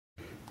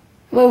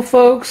Hello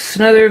folks,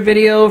 another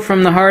video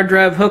from the hard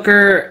drive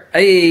hooker,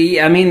 the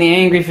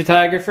angry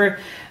photographer.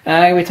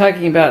 We're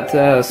talking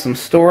about some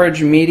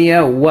storage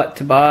media, what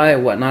to buy,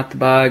 what not to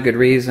buy, good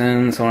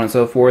reasons, so on and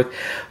so forth.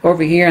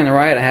 Over here on the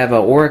right I have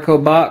an Oracle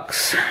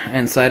box.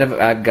 Inside of it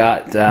I've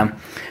got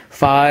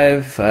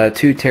 5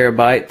 2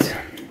 terabyte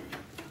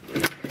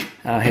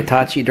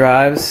Hitachi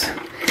drives.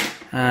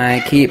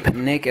 I keep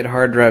naked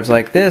hard drives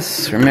like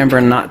this. Remember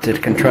not to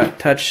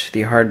touch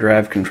the hard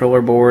drive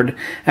controller board.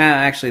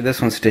 Actually,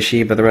 this one's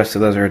Toshiba. The rest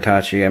of those are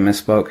Hitachi. I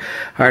misspoke.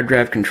 Hard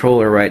drive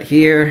controller right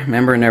here.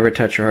 Remember, never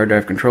touch your hard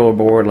drive controller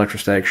board.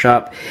 Electrostatic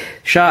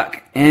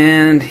shock.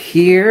 And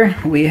here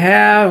we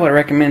have what I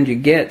recommend you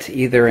get,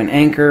 either an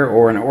Anker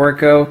or an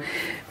Orco.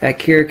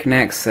 Back here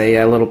connects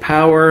a little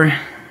power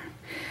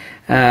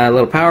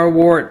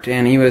wart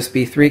and a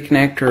USB 3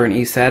 connector or an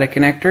eSATA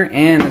connector,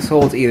 and this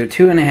holds either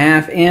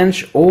 2.5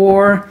 inch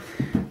or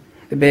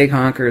the big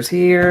honkers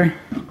here,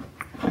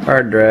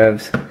 hard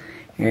drives.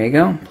 Here you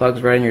go,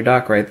 plugs right in your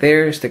dock right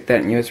there. Stick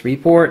that in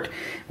USB port.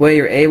 Way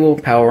you're able,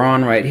 power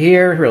on right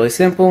here. Really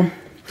simple.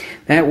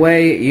 That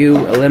way you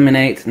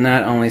eliminate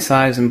not only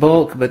size and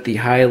bulk, but the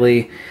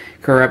highly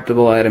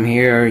corruptible item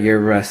here,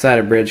 your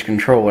SATA bridge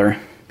controller,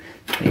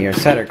 your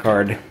SATA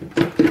card.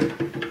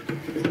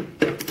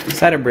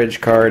 SATA bridge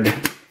card,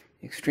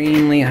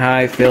 extremely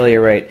high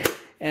failure rate.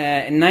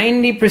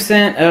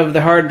 90% of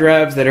the hard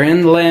drives that are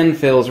in the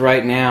landfills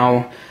right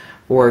now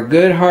were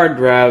good hard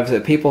drives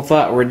that people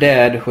thought were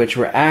dead, which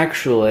were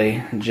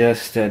actually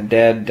just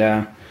dead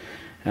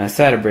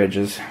SATA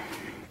bridges.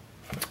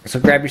 So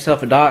grab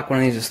yourself a dock. One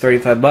of these is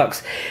 35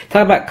 bucks.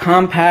 Talk about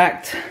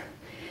compact.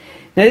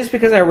 Now, just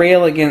because I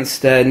rail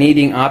against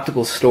needing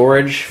optical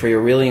storage for your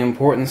really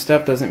important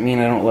stuff doesn't mean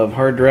I don't love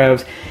hard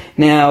drives.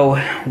 Now,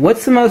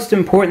 what's the most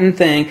important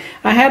thing?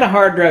 I had a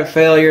hard drive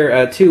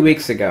failure 2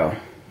 weeks ago.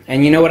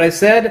 And you know what I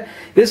said?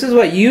 This is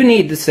what you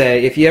need to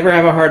say if you ever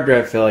have a hard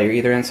drive failure,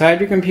 either inside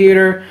your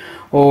computer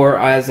or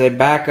as a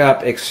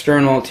backup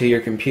external to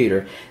your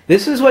computer.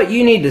 This is what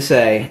you need to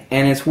say,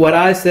 and it's what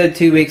I said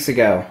 2 weeks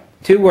ago.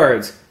 2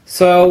 words.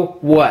 So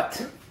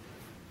what?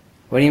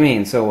 What do you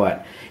mean, so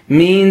what?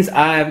 Means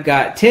I've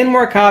got 10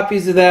 more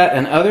copies of that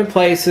in other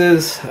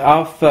places,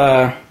 off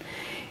and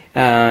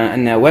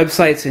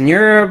websites in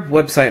Europe,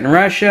 website in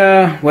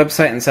Russia,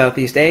 website in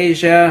Southeast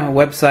Asia, a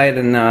website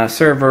and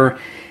server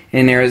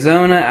in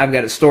Arizona. I've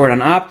got it stored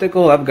on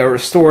optical. I've got it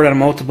stored on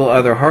multiple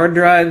other hard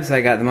drives.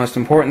 I got the most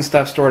important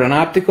stuff stored on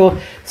optical.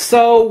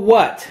 So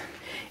what?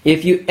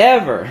 If you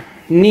ever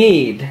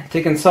need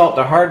to consult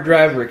a hard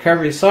drive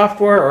recovery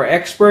software or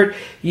expert,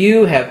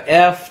 you have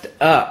effed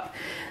up.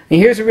 And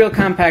here's a real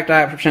compact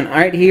option.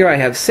 Right here I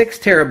have 6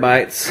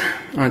 terabytes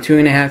on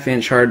 2.5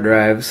 inch hard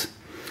drives.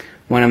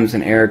 One of them is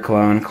an Air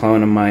clone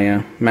of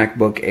my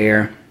MacBook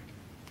Air.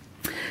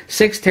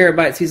 6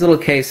 terabytes, these little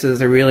cases,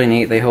 they're really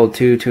neat. They hold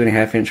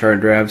 2.5 inch hard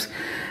drives.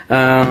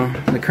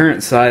 The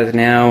current size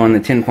now on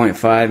the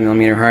 10.5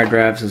 millimeter hard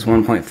drives is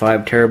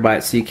 1.5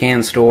 terabytes, so you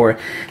can store,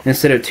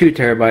 instead of 2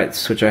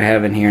 terabytes, which I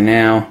have in here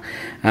now,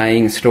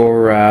 you can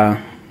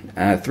store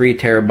 3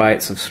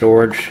 terabytes of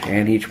storage,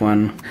 and each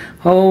one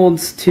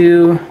holds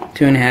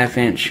 2.5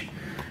 inch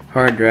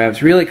hard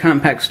drives. Really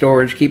compact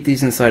storage. Keep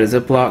these inside a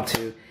Ziploc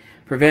to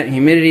prevent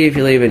humidity if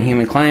you live in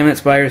humid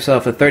climates. Buy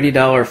yourself a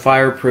 $30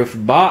 fireproof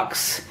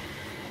box.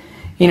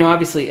 You know,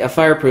 obviously a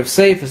fireproof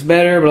safe is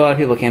better, but a lot of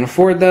people can't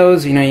afford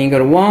those. You know, you can go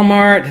to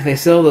Walmart, they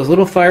sell those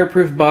little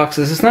fireproof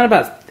boxes. It's not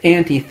about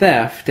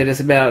anti-theft, it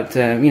is about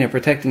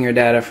protecting your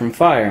data from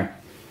fire.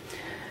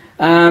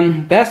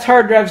 Best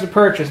hard drives to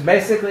purchase.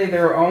 Basically,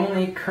 there are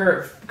only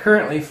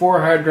currently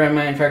 4 hard drive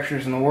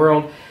manufacturers in the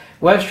world.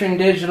 Western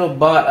Digital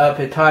bought up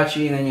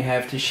Hitachi, then you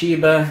have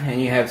Toshiba, and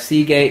you have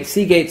Seagate.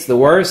 Seagate's the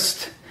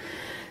worst.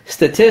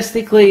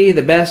 Statistically,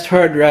 the best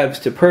hard drives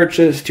to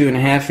purchase,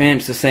 2.5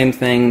 inch, the same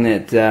thing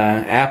that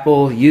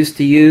Apple used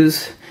to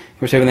use. Of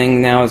course,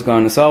 everything now has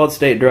gone to solid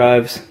state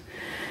drives,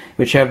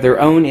 which have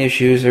their own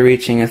issues. They're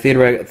reaching a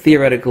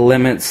theoretical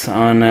limits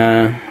on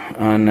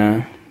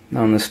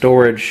the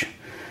storage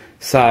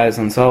size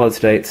on solid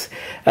states.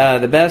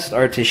 The best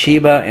are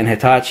Toshiba and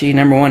Hitachi.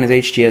 Number 1 is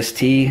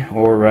HGST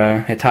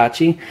or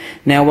Hitachi.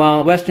 Now,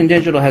 while Western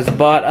Digital has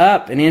bought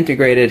up and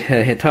integrated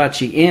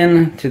Hitachi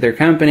into their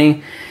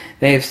company,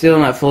 they have still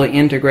not fully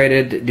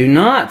integrated. Do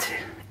not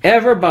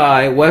ever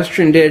buy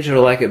Western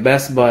Digital like at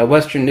Best Buy.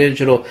 Western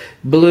Digital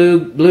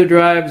blue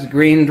drives,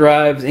 green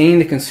drives, any of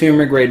the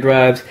consumer grade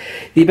drives.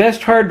 The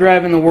best hard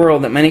drive in the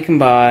world that many can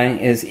buy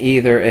is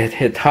either a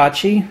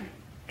Hitachi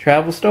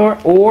travel store,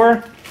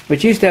 or,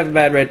 which used to have a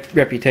bad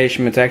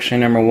reputation, but it's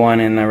actually number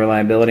 1 in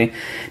reliability.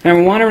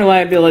 Number 1 in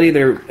reliability,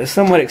 they're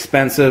somewhat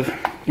expensive.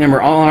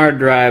 Remember, all hard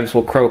drives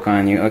will croak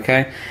on you,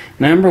 okay?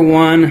 Number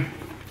 1,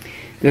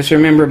 just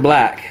remember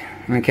black,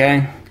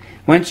 okay?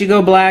 Once you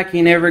go black,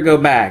 you never go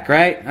back,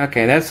 right?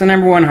 Okay, that's the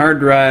number 1 hard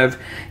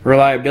drive.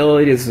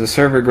 Reliability, this is a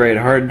server grade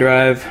hard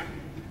drive.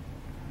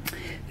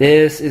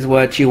 This is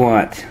what you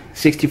want.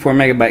 64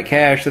 megabyte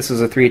cache. This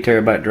is a 3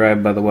 terabyte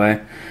drive, by the way.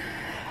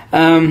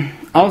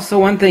 Also,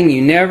 one thing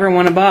you never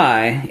want to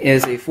buy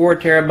is a 4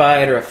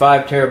 terabyte or a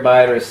 5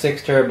 terabyte or a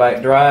 6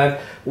 terabyte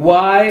drive.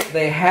 Why?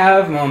 They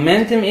have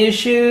momentum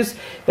issues,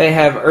 they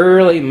have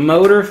early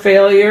motor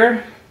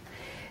failure,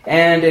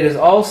 and it is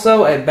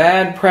also a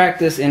bad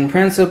practice in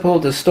principle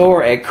to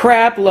store a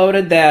crap load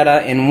of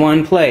data in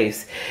one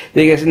place.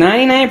 Because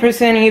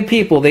 99% of you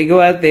people, they go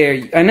out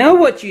there, I know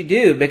what you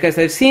do because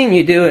I've seen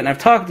you do it and I've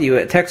talked to you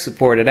at tech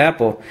support at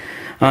Apple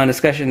on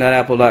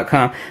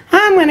discussion.apple.com.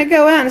 I'm going to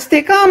go out and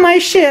stick all my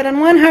shit on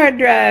one hard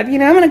drive. You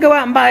know, I'm going to go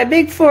out and buy a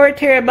big 4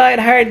 terabyte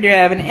hard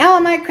drive and all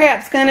of my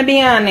crap's going to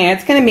be on there.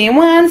 It's going to be in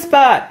one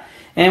spot.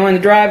 And when the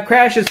drive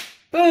crashes,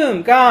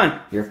 boom, gone.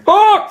 You're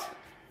fucked.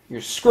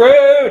 You're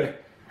screwed.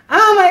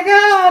 Oh my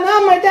god,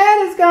 all my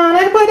data's gone.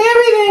 I put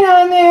everything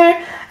on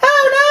there.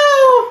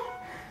 Oh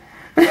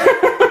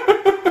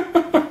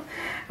no.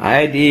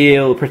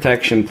 Ideal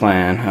protection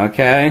plan,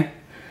 okay?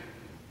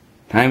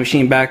 Time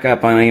machine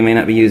backup. I know you may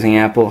not be using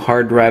Apple.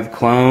 Hard drive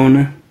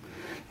clone.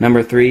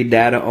 Number 3,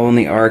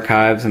 data-only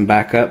archives and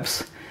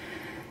backups.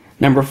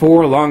 Number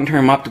 4,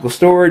 long-term optical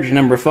storage.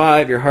 Number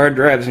 5, your hard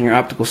drives and your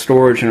optical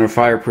storage in a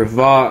fireproof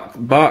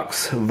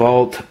box,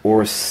 vault,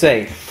 or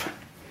safe.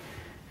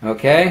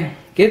 Okay?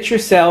 Get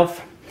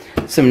yourself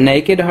some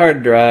naked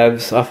hard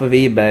drives off of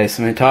eBay,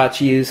 some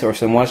Hitachis or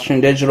some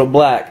Western Digital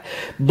Black.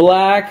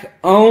 Black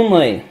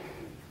only.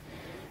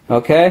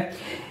 Okay?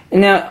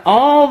 Now,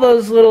 all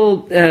those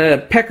little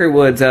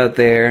peckerwoods out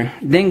there,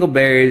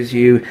 dingleberries,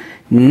 you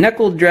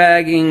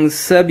knuckle-dragging,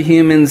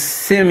 subhuman,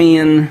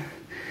 simian,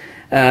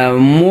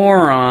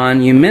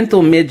 moron, you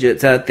mental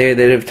midgets out there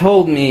that have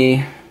told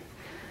me,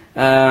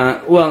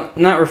 well,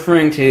 not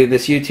referring to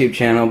this YouTube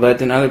channel,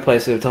 but in other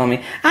places have told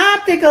me,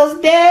 optical's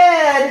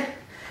dead!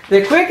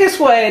 The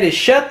quickest way to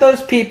shut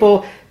those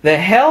people the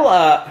hell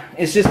up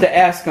is just to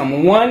ask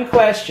them one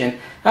question.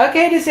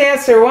 Okay, just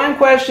answer one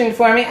question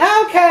for me.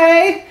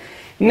 Okay!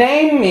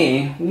 Name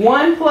me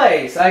one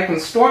place I can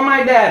store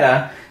my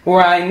data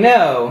where I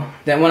know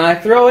that when I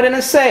throw it in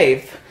a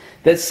safe,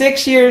 that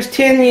 6 years,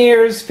 10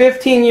 years,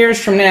 15 years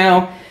from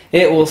now,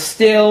 it will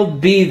still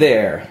be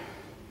there.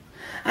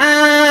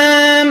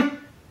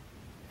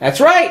 That's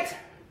right.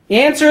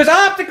 The answer is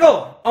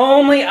optical.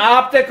 Only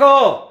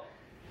optical.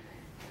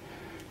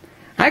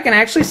 I can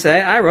actually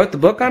say I wrote the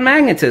book on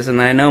magnetism.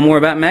 I know more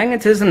about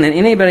magnetism than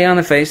anybody on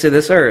the face of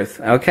this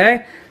earth.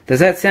 Okay? Does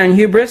that sound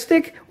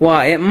hubristic?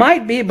 Why? It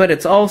might be, but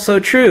it's also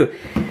true.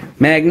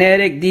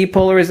 Magnetic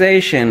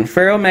depolarization,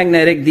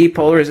 ferromagnetic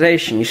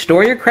depolarization. You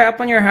store your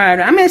crap on your hard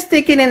drive. I'm going to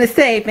stick it in the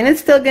safe, and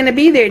it's still going to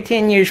be there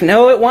 10 years.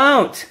 No, it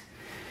won't.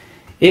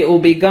 It will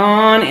be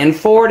gone in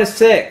 4 to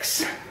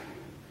 6.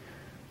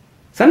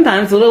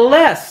 Sometimes a little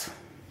less.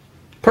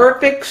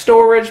 Perfect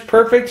storage,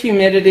 perfect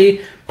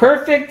humidity,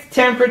 perfect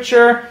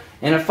temperature,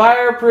 in a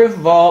fireproof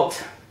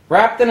vault,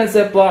 wrapped in a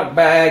Ziploc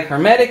bag,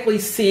 hermetically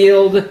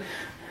sealed,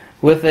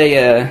 with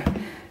a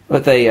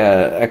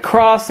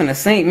cross and a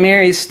St.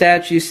 Mary's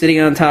statue sitting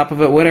on top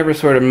of it, whatever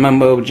sort of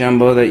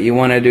mumbo-jumbo that you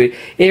want to do.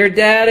 Your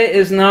data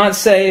is not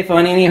safe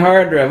on any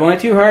hard drive. Only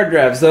 2 hard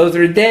drives. Those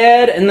are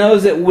dead and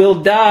those that will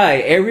die.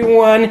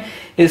 Everyone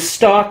is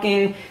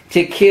stalking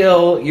to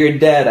kill your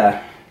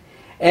data.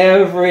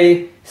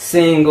 Every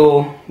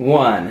single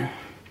one.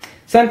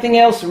 Something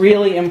else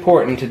really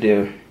important to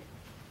do,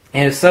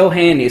 and it's so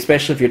handy,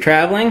 especially if you're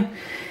traveling,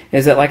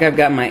 is that like I've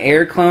got my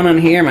Air clone on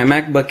here, my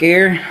MacBook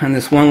Air, on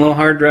this one little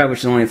hard drive, which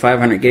is only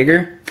 500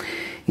 gigger.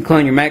 You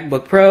clone your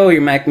MacBook Pro,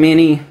 your Mac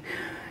Mini,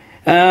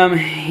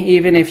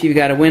 even if you've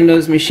got a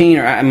Windows machine,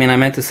 or I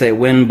meant to say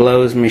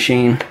Winblows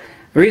machine.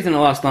 The reason I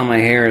lost all my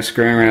hair is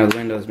screwing around with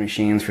Windows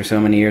machines for so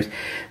many years.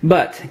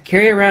 But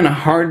carry around a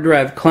hard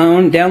drive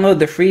clone, download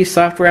the free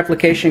software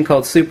application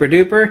called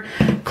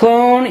SuperDuper,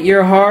 clone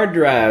your hard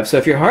drive. So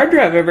if your hard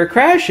drive ever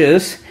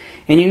crashes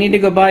and you need to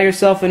go buy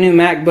yourself a new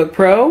MacBook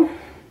Pro,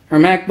 or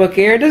MacBook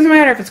Air, it doesn't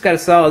matter if it's got a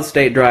solid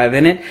state drive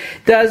in it,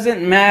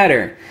 doesn't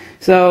matter.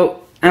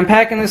 So I'm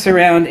packing this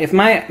around. If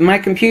my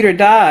computer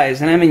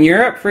dies and I'm in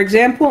Europe, for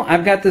example,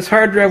 I've got this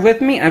hard drive with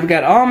me, I've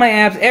got all my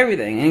apps,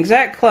 everything, an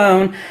exact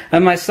clone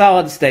of my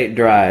solid state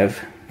drive.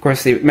 Of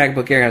course, the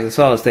MacBook Air has a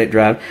solid state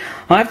drive.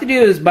 All I have to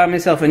do is buy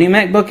myself a new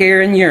MacBook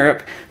Air in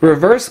Europe,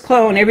 reverse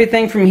clone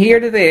everything from here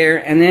to there,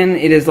 and then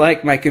it is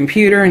like my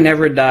computer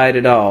never died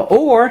at all.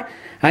 Or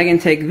I can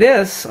take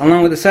this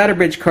along with a SATA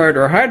bridge card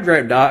or a hard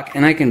drive dock,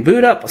 and I can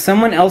boot up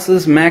someone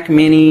else's Mac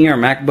Mini or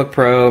MacBook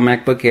Pro,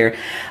 MacBook Air.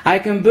 I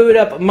can boot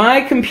up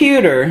my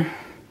computer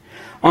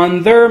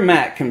on their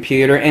Mac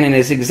computer, and it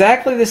is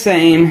exactly the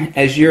same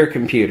as your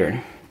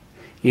computer.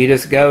 You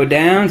just go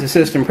down to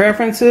System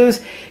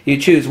Preferences, you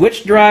choose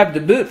which drive to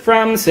boot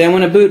from. Say I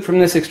want to boot from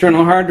this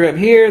external hard drive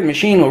here, the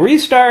machine will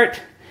restart.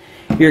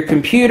 Your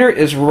computer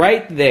is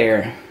right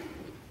there.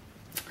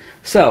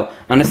 So,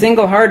 on a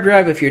single hard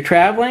drive, if you're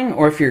traveling,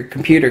 or if your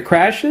computer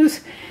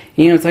crashes,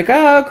 you know, it's like,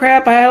 oh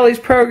crap, I have all these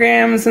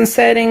programs and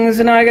settings,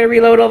 and now I gotta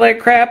reload all that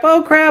crap.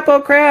 Oh crap,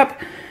 oh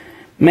crap.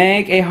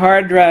 Make a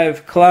hard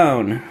drive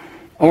clone.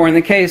 or in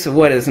the case of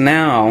what is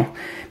now,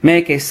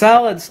 make a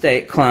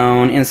solid-state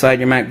clone inside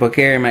your MacBook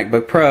Air,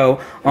 MacBook Pro,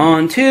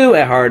 onto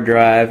a hard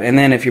drive, and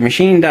then if your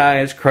machine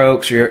dies,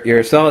 croaks,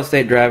 your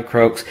solid-state drive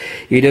croaks,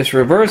 you just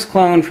reverse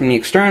clone from the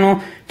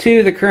external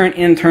to the current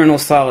internal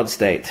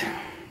solid-state.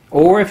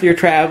 Or if you're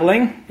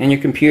traveling and your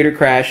computer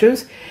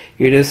crashes,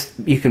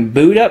 you can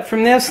boot up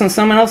from this on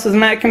someone else's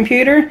Mac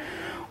computer,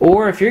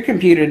 or if your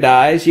computer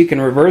dies, you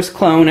can reverse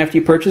clone after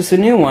you purchase a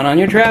new one on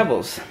your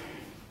travels.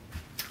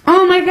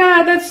 Oh my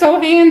God, that's so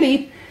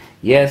handy!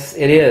 Yes,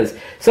 it is.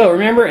 So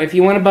remember, if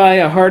you want to buy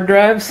hard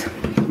drives,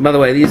 by the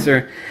way, these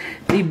are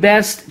the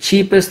best,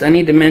 cheapest. I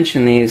need to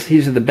mention these.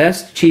 These are the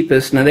best,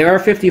 cheapest. Now, they are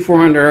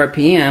 5,400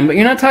 RPM, but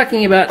you're not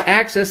talking about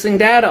accessing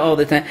data all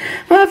the time.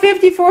 Well,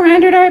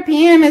 5,400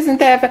 RPM isn't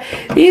that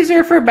fast. These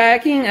are for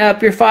backing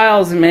up your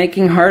files and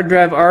making hard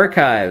drive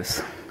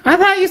archives. I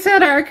thought you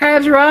said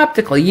archives were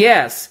optical.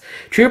 Yes,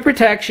 True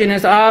Protection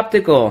is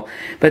optical,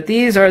 but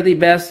these are the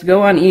best.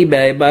 Go on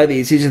eBay, buy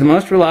these. These are the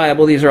most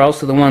reliable. These are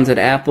also the ones that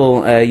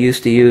Apple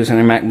used to use in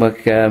their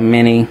MacBook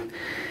Mini,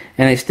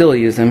 and they still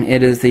use them.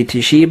 It is the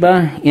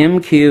Toshiba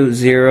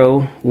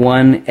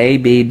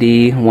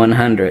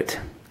MQ-01ABD100.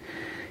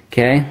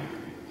 Okay?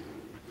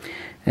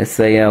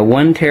 It's a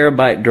 1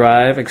 terabyte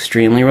drive,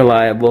 extremely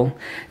reliable.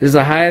 This is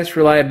the highest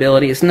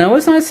reliability. It's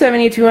not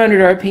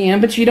 7,200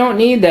 RPM, but you don't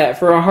need that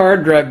for a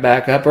hard drive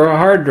backup or a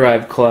hard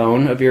drive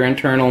clone of your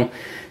internal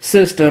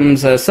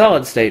system's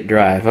solid-state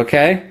drive,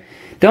 okay?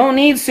 Don't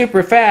need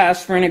super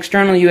fast for an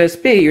external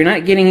USB. You're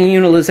not getting a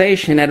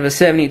utilization out of a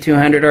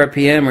 7,200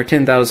 RPM or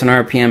 10,000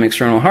 RPM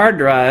external hard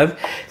drive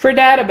for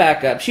data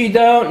backups. You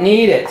don't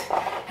need it.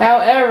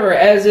 However,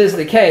 as is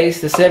the case,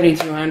 the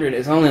 7,200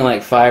 is only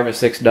like $5 or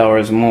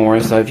 $6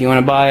 more, so if you want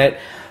to buy it,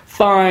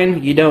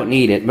 fine, you don't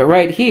need it. But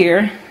right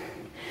here,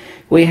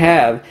 we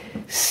have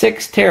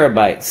 6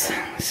 terabytes,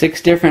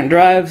 6 different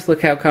drives.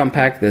 Look how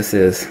compact this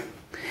is.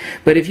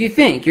 But if you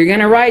think you're going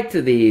to write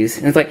to these,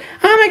 and it's like,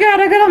 oh my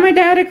God, I got all my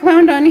data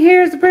cloned on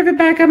here, it's the perfect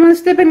backup, I'm going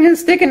to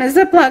stick it in a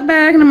Ziploc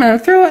bag, and I'm going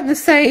to throw it in the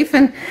safe,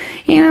 and,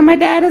 you know, my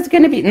data's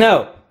going to be...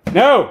 No!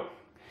 No!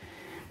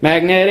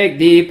 Magnetic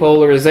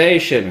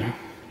depolarization.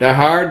 The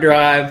hard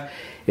drive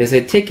is a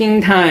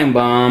ticking time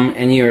bomb,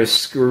 and you are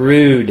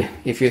screwed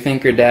if you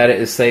think your data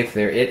is safe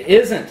there. It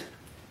isn't.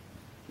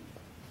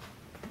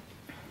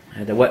 I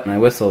had to wet my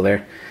whistle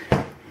there.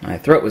 My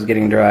throat was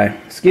getting dry.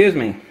 Excuse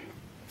me.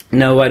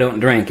 No, I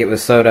don't drink. It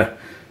was soda.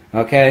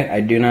 Okay?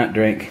 I do not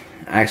drink.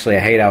 Actually,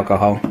 I hate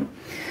alcohol.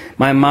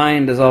 My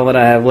mind is all that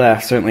I have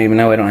left, certainly even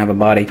though I don't have a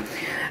body.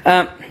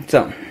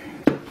 So,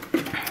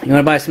 you want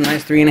to buy some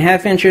nice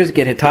 3.5 inches,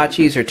 get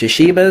Hitachis or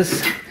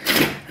Toshibas.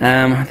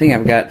 I think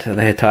I've got the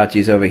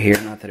Hitachis over here.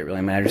 Not that it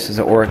really matters. This is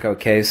an Oracle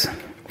case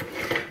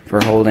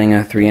for holding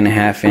a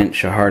 3.5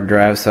 inch hard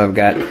drive. So I've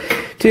got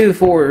 2,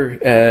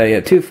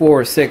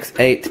 4, 6,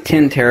 8,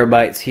 10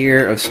 terabytes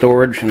here of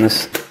storage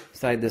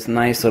inside this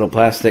nice little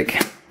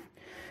plastic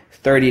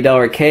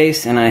 $30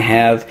 case, and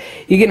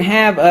you can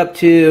have up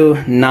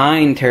to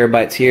 9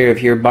 terabytes here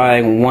if you're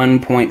buying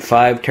 1.5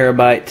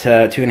 terabyte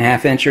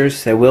 2.5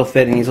 inchers. They will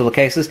fit in these little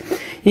cases.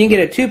 You can get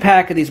a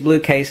 2-pack of these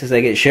blue cases.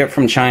 They get shipped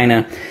from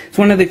China. It's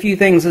one of the few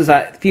things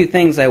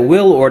I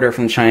will order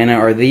from China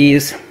are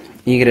these.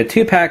 You get a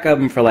 2-pack of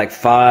them for like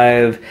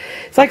 $5.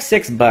 It's like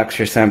 $6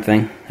 or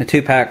something. A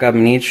 2-pack of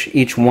them.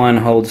 Each one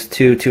holds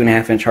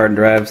 2.5 inch hard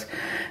drives.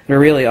 They're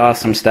really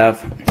awesome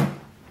stuff.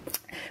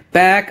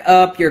 Back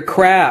up your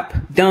crap.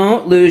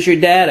 Don't lose your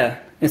data.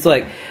 It's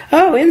like,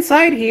 oh,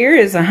 inside here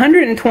is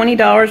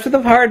 $120 worth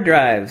of hard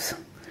drives.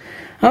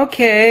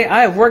 Okay,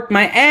 I've worked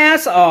my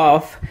ass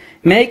off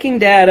making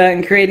data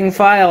and creating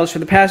files for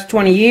the past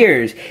 20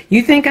 years.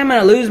 You think I'm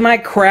going to lose my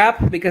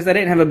crap because I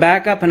didn't have a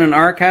backup and an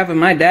archive of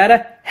my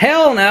data?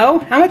 Hell no.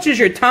 How much is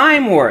your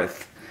time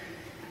worth?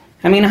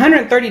 I mean,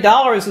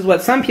 $130 is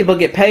what some people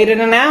get paid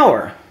in an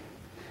hour.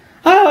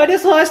 Oh, I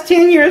just lost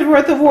 10 years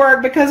worth of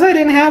work because I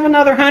didn't have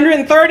another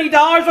 $130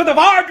 worth of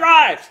hard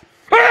drives.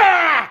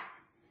 Ah!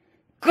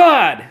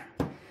 God.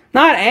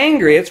 Not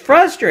angry, it's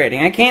frustrating.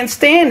 I can't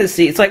stand to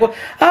see. It's like, well,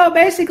 oh,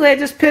 basically I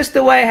just pissed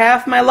away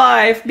half my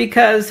life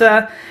because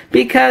I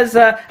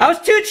was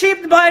too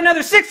cheap to buy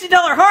another $60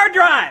 hard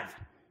drive.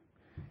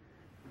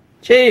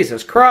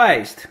 Jesus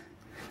Christ.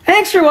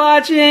 Thanks for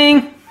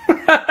watching.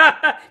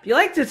 If you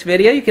like this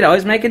video, you can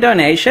always make a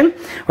donation,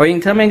 or you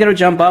can tell me I'm going to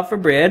jump off a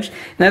bridge.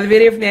 Another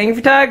video from the Angry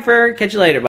Photographer. Catch you later. Bye.